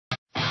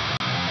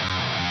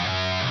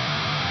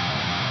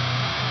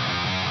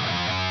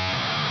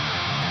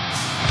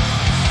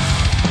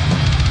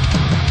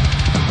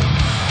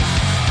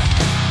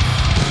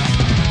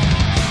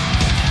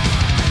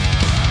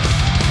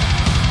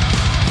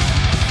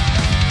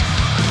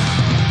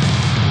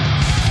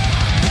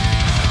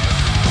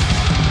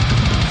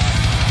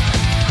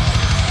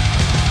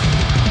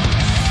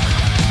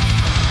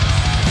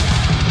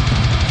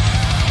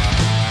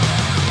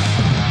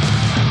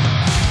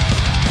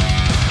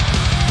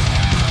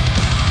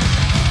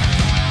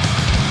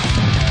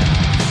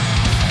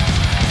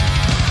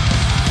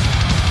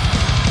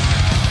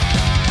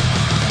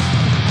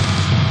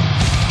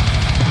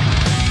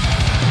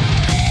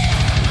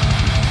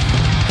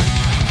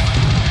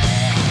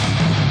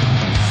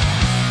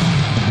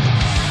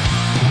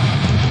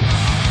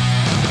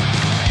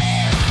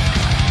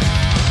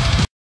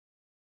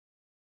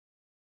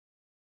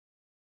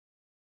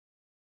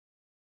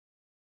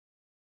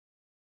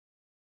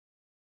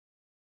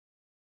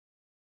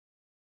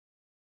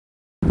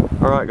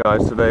Alright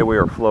guys, today we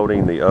are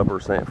floating the upper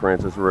St.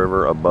 Francis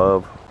River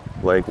above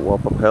Lake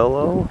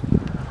Wapapello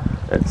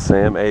at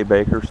Sam A.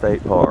 Baker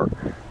State Park.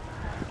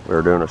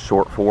 We're doing a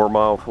short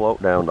 4-mile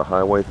float down to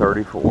Highway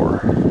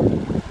 34.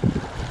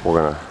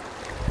 We're going to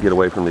get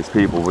away from these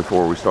people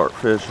before we start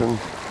fishing.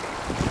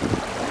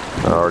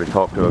 I already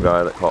talked to a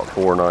guy that caught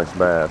 4 nice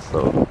bass,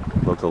 so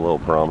it looks a little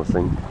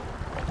promising.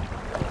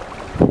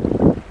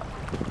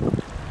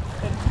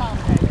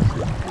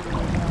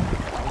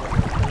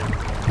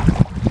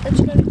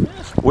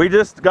 We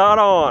just got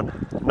on.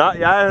 I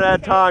haven't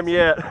had time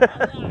yet.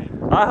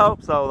 I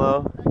hope so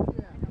though.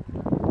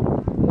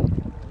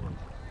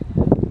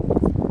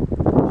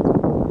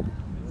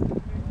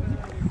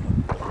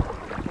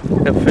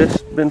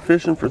 I've been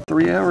fishing for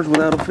 3 hours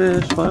without a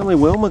fish. Finally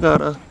Wilma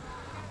got a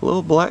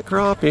little black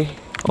crappie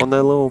on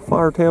that little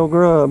firetail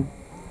grub.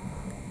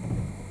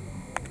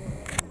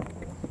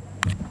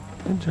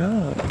 Good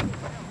job.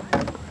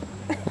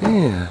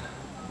 Man.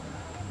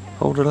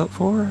 Hold it up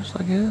for us,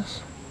 I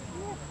guess.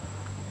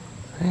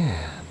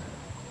 Man.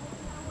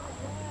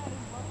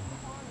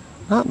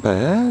 Not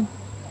bad.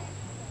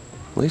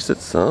 At least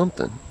it's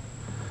something.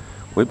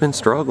 We've been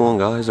struggling,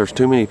 guys. There's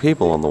too many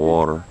people on the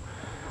water.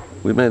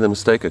 We made the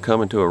mistake of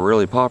coming to a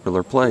really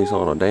popular place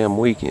on a damn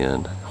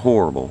weekend.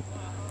 Horrible.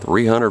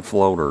 300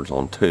 floaters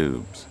on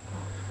tubes.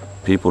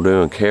 People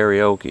doing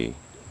karaoke.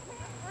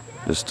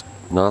 Just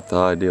not the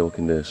ideal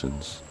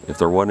conditions. If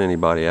there wasn't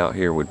anybody out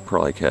here, we'd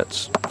probably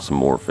catch some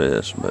more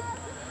fish, but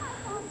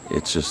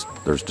it's just,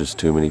 there's just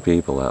too many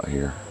people out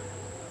here.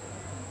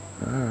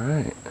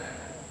 Alright.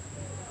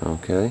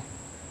 Okay.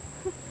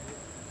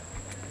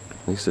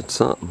 At least it's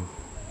something.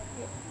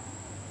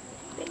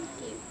 Thank you.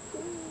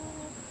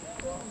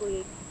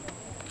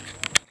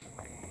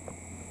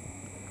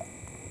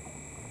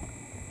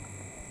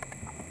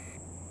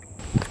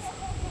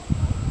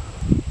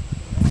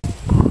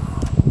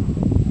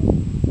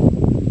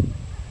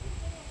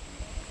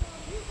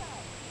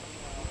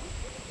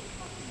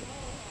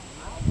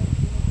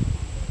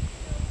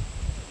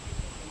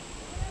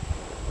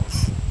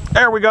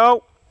 There we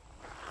go.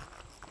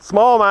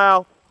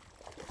 Smallmouth.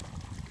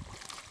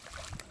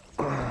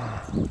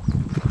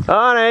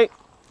 Honey.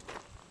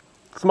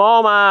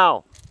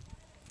 Smallmouth.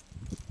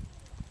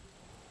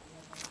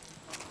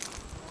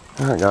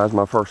 Alright guys,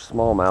 my first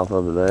smallmouth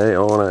of the day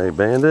on a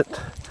Bandit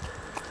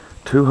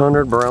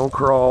 200 brown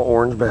crawl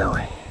orange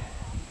belly.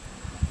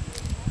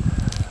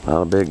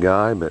 Not a big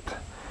guy, but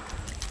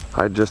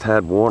I just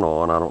had one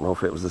on. I don't know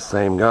if it was the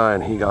same guy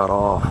and he got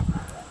off.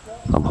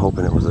 I'm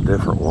hoping it was a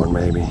different one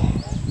maybe.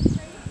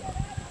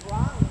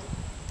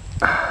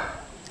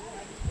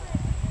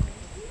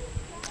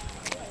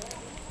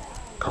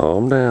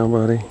 Calm down,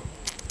 buddy.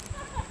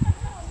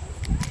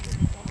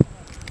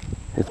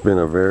 It's been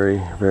a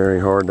very, very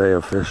hard day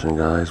of fishing,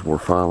 guys. We're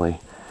finally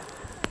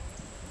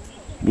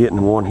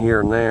getting one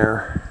here and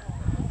there.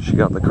 She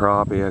got the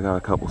crappie. I got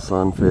a couple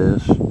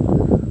sunfish.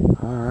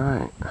 All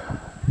right.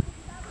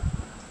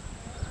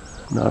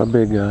 Not a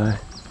big guy.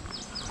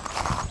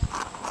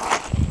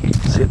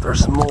 See if there's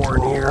some more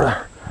in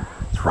here.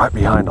 It's right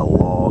behind a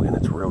log and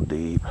it's real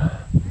deep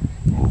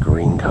and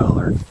green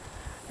colored.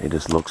 It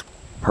just looks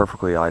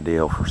perfectly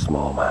ideal for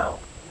smallmouth.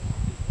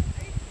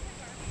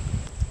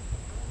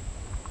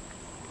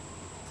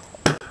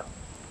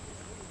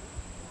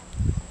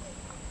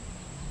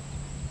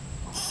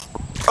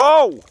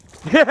 Oh!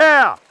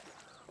 Yeah!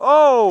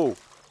 Oh!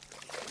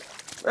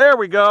 There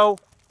we go.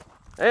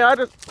 Hey, I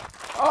just...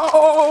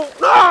 Oh!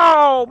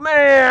 No!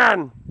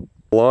 Man!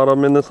 A lot of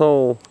them in this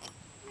hole.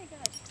 Oh my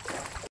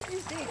gosh.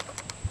 He's deep.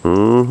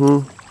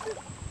 Mm-hmm.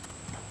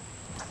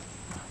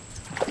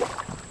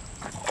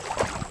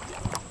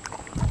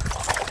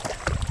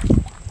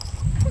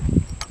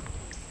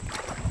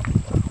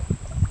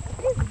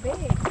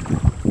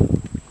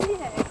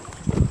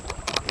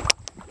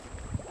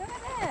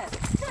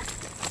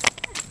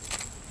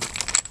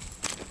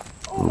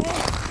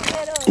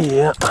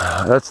 Yeah,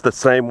 that's the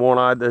same one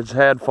I just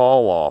had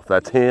fall off.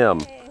 That's him.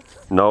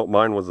 Nope,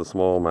 mine was a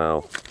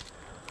smallmouth.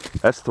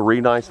 That's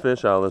 3 nice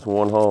fish out of this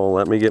one hole.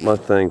 Let me get my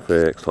thing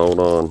fixed. Hold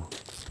on.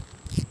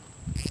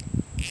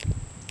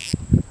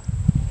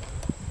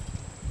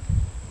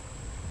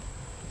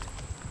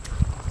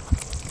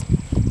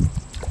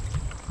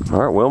 All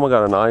right, Wilma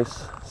got a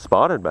nice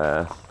spotted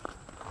bass.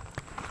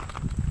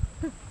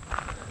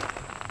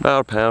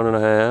 About 1.5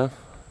 pounds.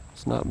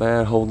 It's not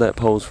bad. Hold that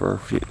pose for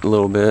a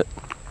little bit.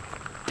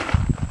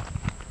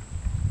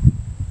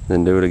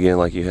 Then do it again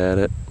like you had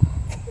it.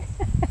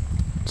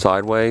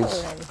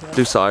 Sideways.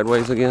 Do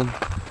sideways again.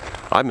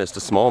 I missed a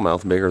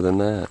smallmouth bigger than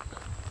that.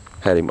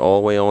 Had him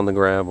all the way on the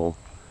gravel.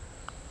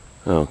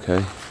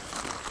 Okay.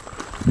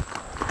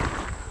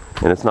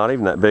 And it's not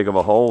even that big of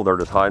a hole. They're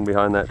just hiding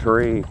behind that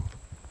tree.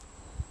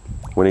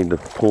 We need to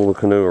pull the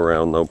canoe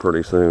around though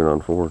pretty soon,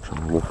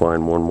 unfortunately. We'll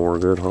find one more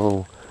good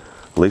hole.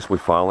 At least we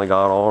finally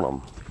got on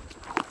them.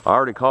 I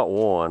already caught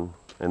one,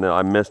 and then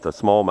I missed a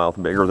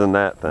smallmouth bigger than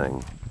that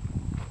thing.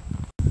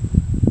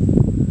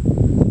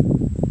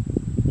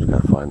 Just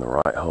gotta find the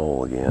right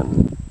hole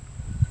again.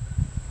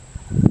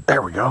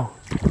 There we go.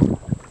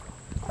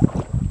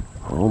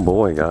 Oh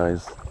boy,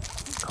 guys.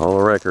 Call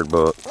the record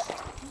books.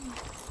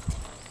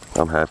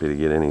 I'm happy to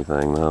get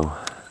anything though.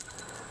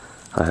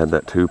 I had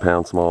that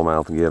 2-pound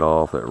smallmouth get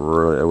off. That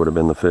would have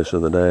been the fish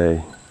of the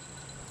day.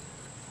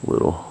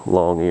 Little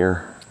long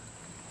ear.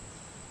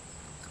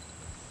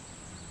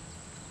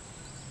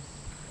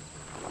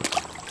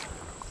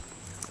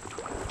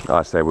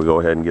 I say we go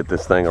ahead and get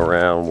this thing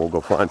around. We'll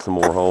go find some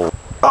more holes.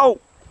 Oh,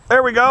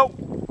 there we go.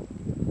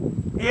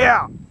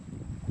 Yeah.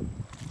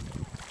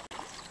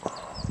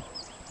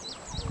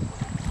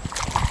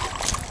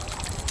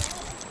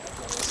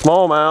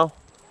 Smallmouth.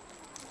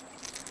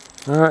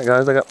 All right,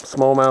 guys, I got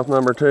smallmouth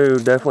number 2.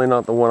 Definitely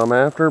not the one I'm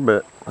after,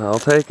 but I'll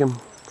take him.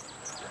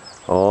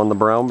 On the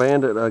brown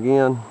bandit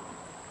again.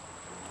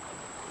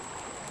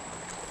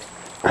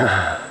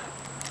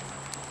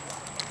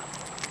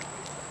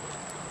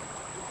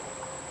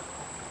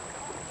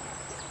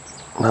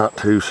 Not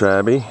too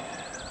shabby.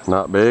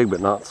 Not big, but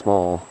not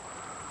small.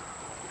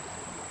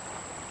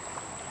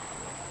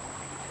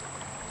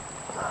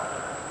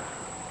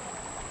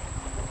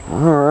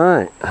 All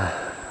right,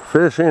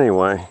 fish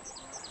anyway.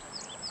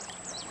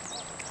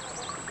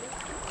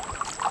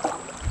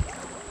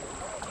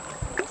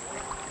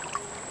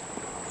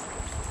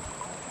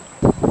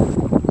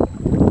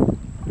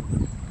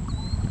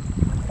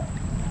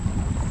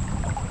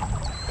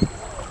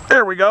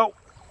 There we go.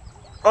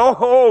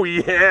 Oh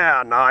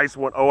yeah, nice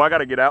one. Oh, I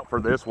gotta get out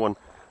for this one.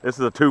 This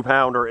is a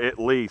 2-pounder at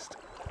least.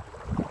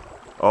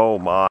 Oh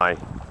my.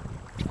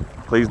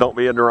 Please don't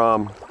be a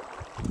drum.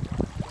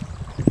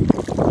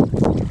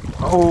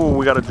 Oh,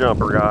 we got a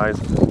jumper, guys.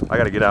 I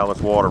gotta get out of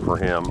this water for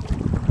him.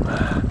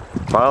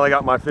 Finally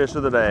got my fish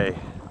of the day.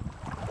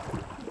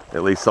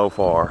 At least so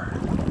far.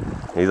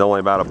 He's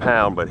only about a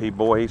pound, but he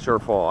sure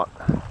fought.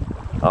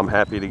 I'm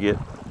happy to get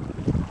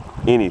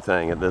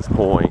anything at this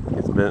point.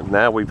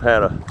 Now we've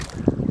had a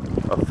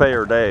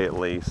fair day at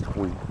least.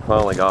 We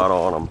finally got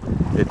on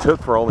them. It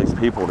took for all these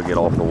people to get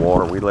off the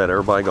water. We let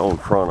everybody go in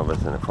front of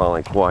us and it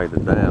finally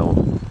quieted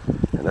down.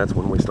 And that's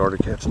when we started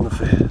catching the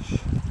fish.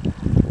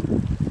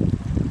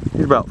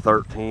 He's about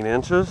 13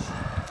 inches.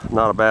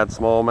 Not a bad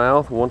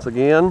smallmouth once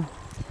again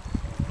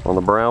on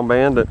the brown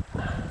bandit.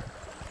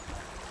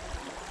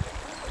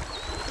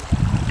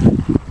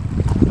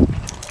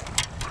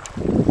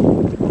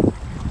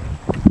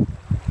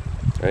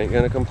 Ain't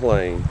gonna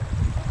complain.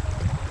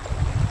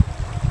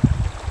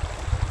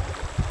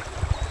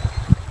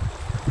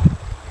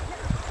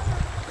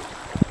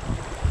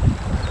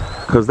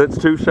 Because that's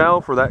too shallow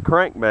for that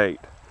crankbait.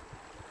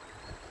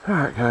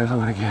 Alright guys, I'm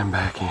gonna get him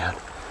back in.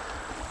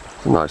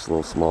 It's a nice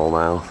little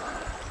smallmouth.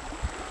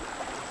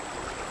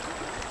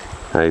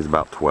 Hey, he's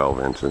about 12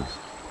 inches,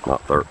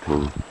 not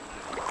 13.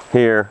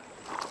 Here.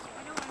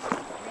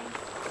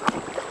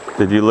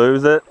 Did you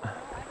lose it?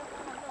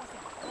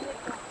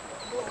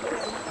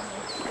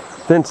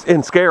 Then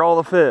and scare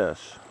all the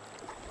fish.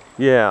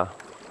 Yeah,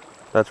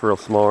 that's real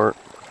smart.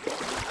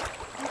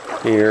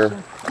 Here,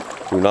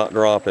 do not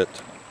drop it.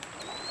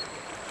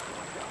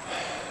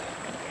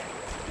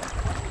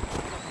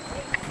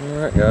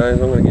 Alright guys,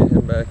 I'm going to get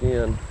him back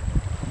in.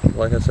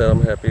 Like I said,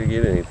 I'm happy to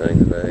get anything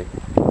today.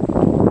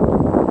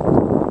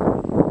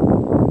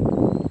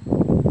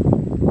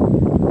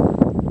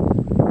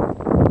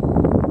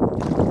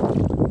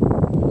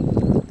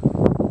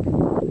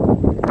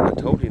 I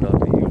told you not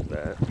to use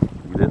that.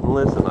 You didn't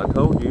listen, I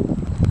told you.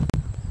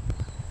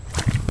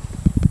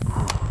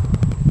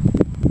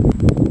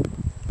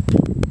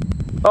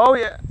 Oh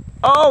yeah!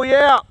 Oh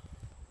yeah!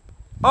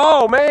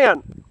 Oh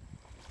man!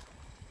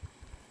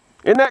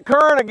 In that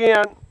current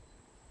again.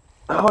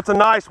 Oh, it's a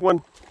nice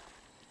one.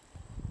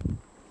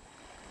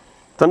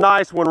 It's a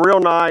nice one, real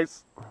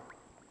nice.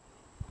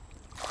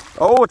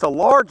 Oh, it's a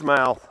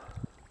largemouth.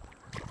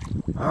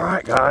 All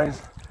right,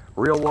 guys,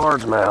 real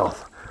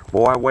largemouth.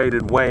 Boy, I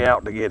waited way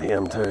out to get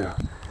him too.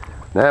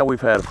 Now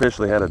we've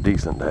officially had a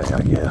decent day,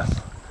 I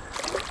guess.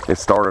 It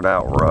started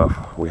out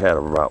rough. We had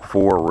about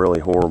 4 really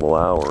horrible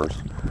hours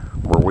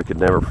where we could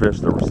never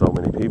fish. There were so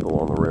many people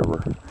on the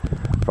river.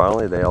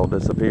 Finally, they all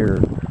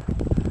disappeared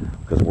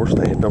because we're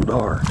staying no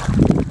dark.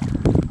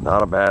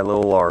 Not a bad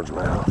little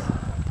largemouth.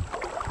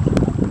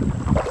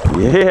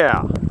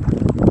 Yeah.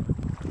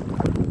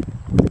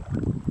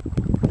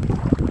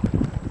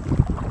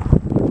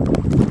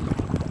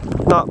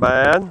 Not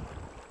bad.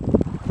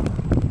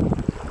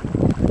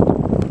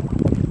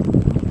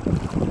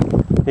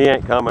 He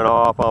ain't coming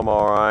off, I'm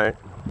all right.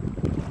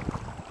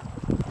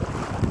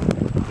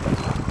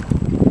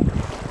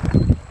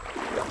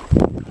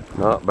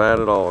 Not bad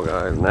at all,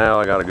 guys. Now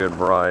I got a good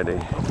variety.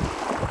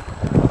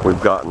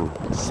 We've gotten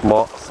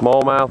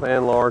smallmouth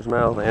and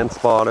largemouth and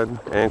spotted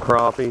and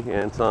crappie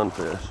and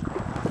sunfish.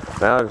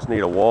 Now I just need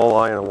a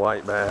walleye and a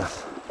white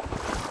bass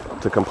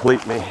to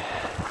complete me,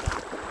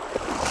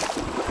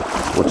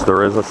 which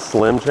there is a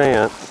slim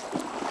chance.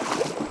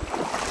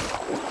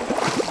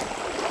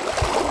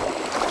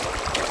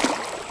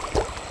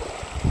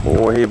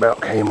 Boy, he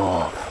about came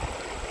off.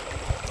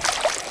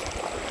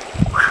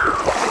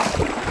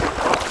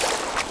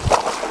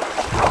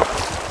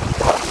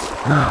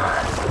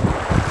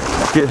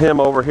 Get him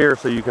over here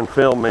so you can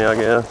film me, I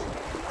guess.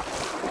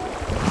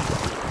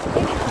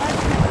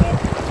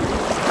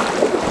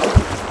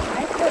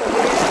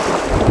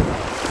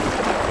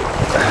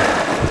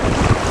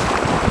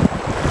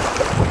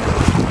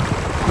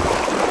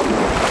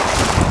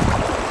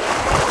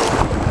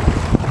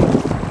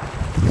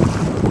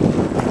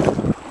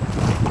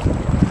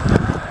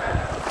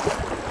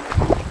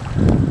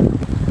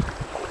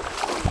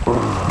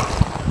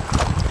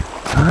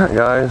 Alright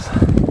guys,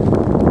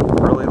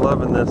 really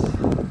loving this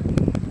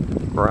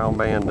brown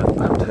bandit,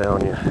 I'm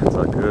telling you. It's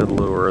a good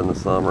lure in the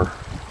summer.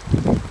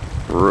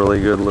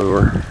 Really good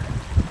lure.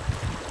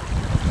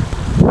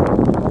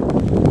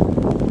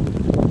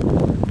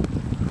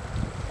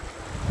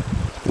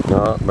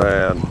 Not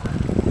bad.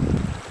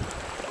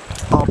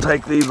 I'll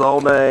take these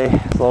all day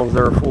as long as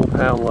they're a full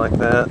pound like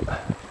that.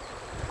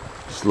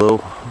 Just a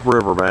little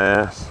river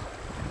bass.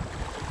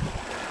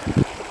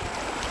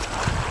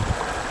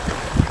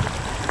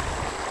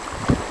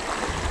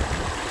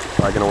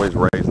 I can always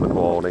raise the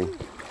quality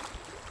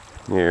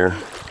here.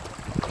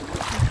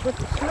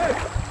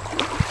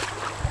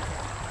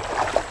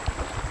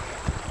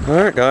 All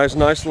right, guys,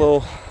 nice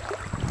little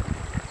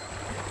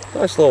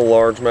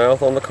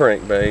largemouth on the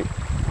crankbait.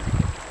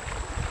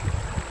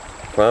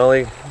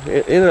 Finally,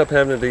 it ended up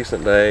having a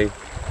decent day.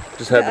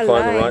 Just had to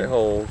find the right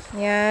holes.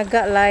 Yeah,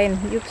 got line.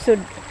 You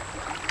should.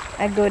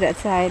 I go that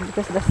side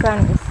because the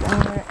sun is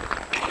somewhere.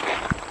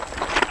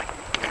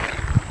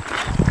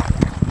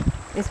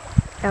 It's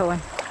that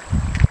one.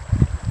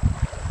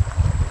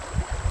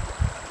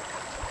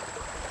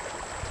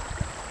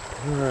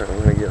 Alright, I'm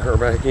going to get her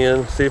back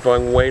in, see if I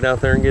can wait out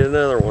there and get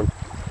another one.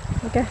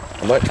 Okay.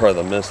 I might try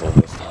the missile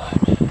this time.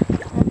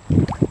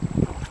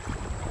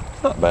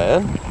 It's not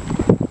bad.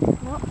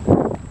 No.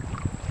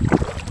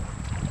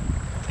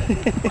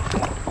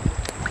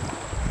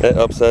 It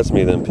upsets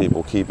me, them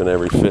people keeping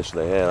every fish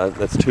they had.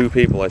 That's 2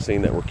 people I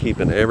seen that were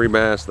keeping every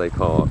bass they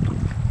caught.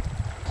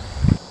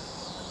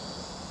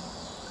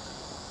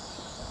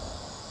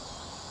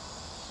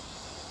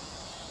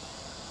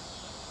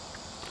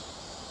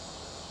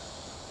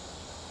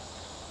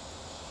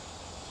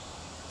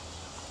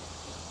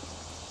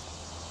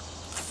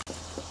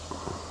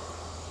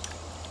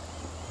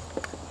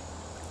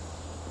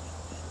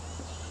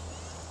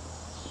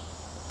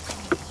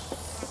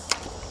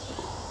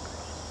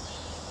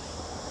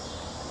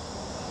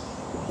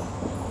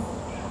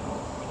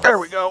 There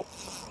we go.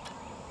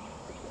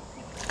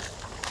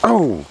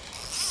 Oh.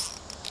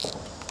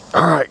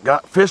 All right,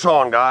 got fish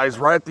on, guys,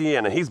 right at the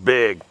end, and he's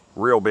big,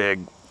 real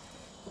big.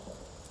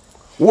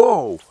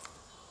 Whoa.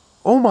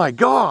 Oh my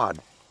God.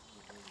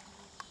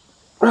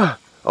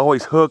 Oh,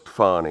 he's hooked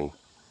funny.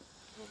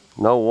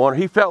 No wonder.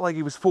 He felt like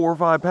he was 4 or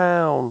 5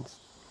 pounds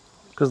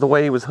because the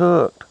way he was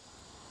hooked.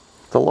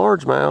 It's a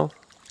largemouth.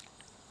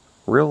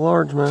 Real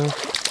largemouth.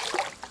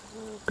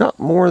 Got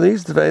more of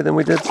these today than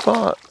we did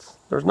spots.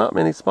 There's not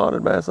many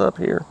spotted bass up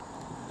here.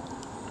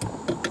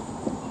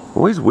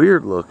 Well, he's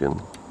weird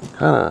looking.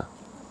 Kind of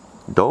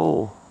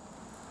dull.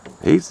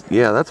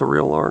 Yeah, that's a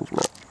real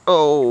largemouth.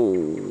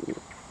 Oh.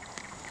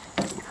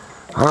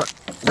 All right,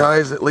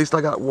 guys, at least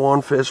I got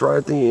one fish right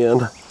at the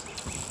end.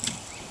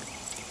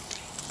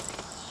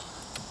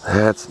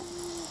 That's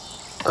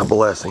a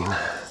blessing.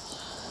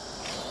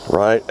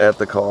 Right at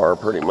the car,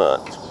 pretty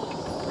much.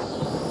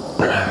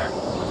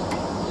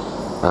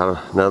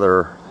 About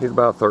another, he's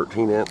about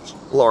 13-inch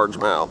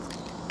largemouth.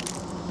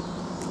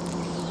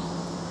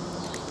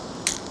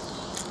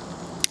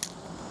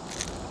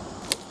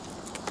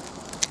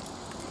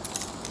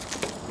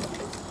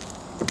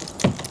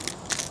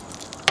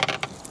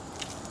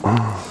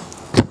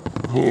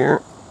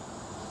 Here,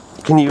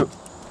 can you,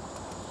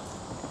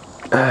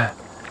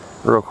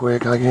 real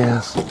quick, I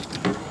guess.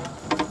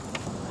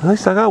 At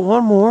least I got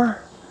one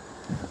more.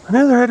 I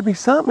knew there had to be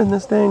something in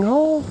this dang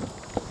hole.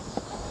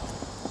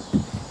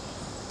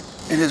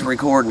 It is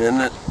recording, isn't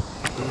it?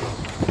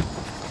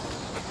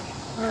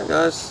 Alright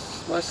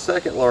guys, my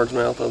second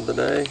largemouth of the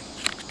day.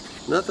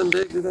 Nothing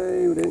big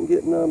today. We didn't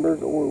get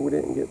numbers or we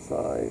didn't get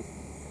size.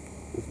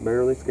 Just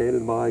barely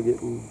skated by,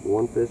 getting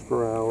 1 fish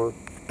per hour.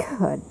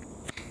 God.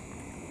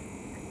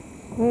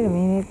 Wait a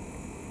minute.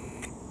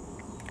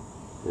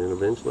 And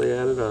eventually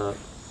added up.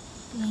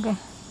 Okay.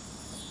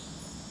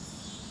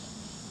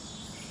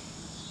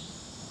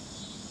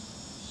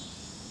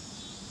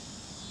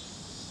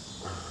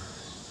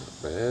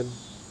 Not bad.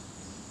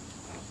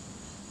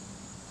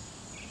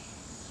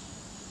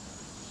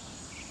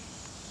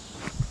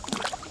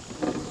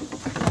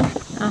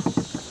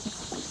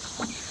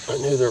 I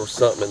knew there was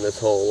something in this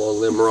hole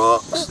along them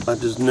rocks. I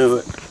just knew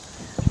it.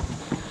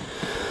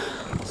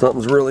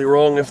 Something's really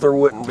wrong if there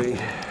wouldn't be.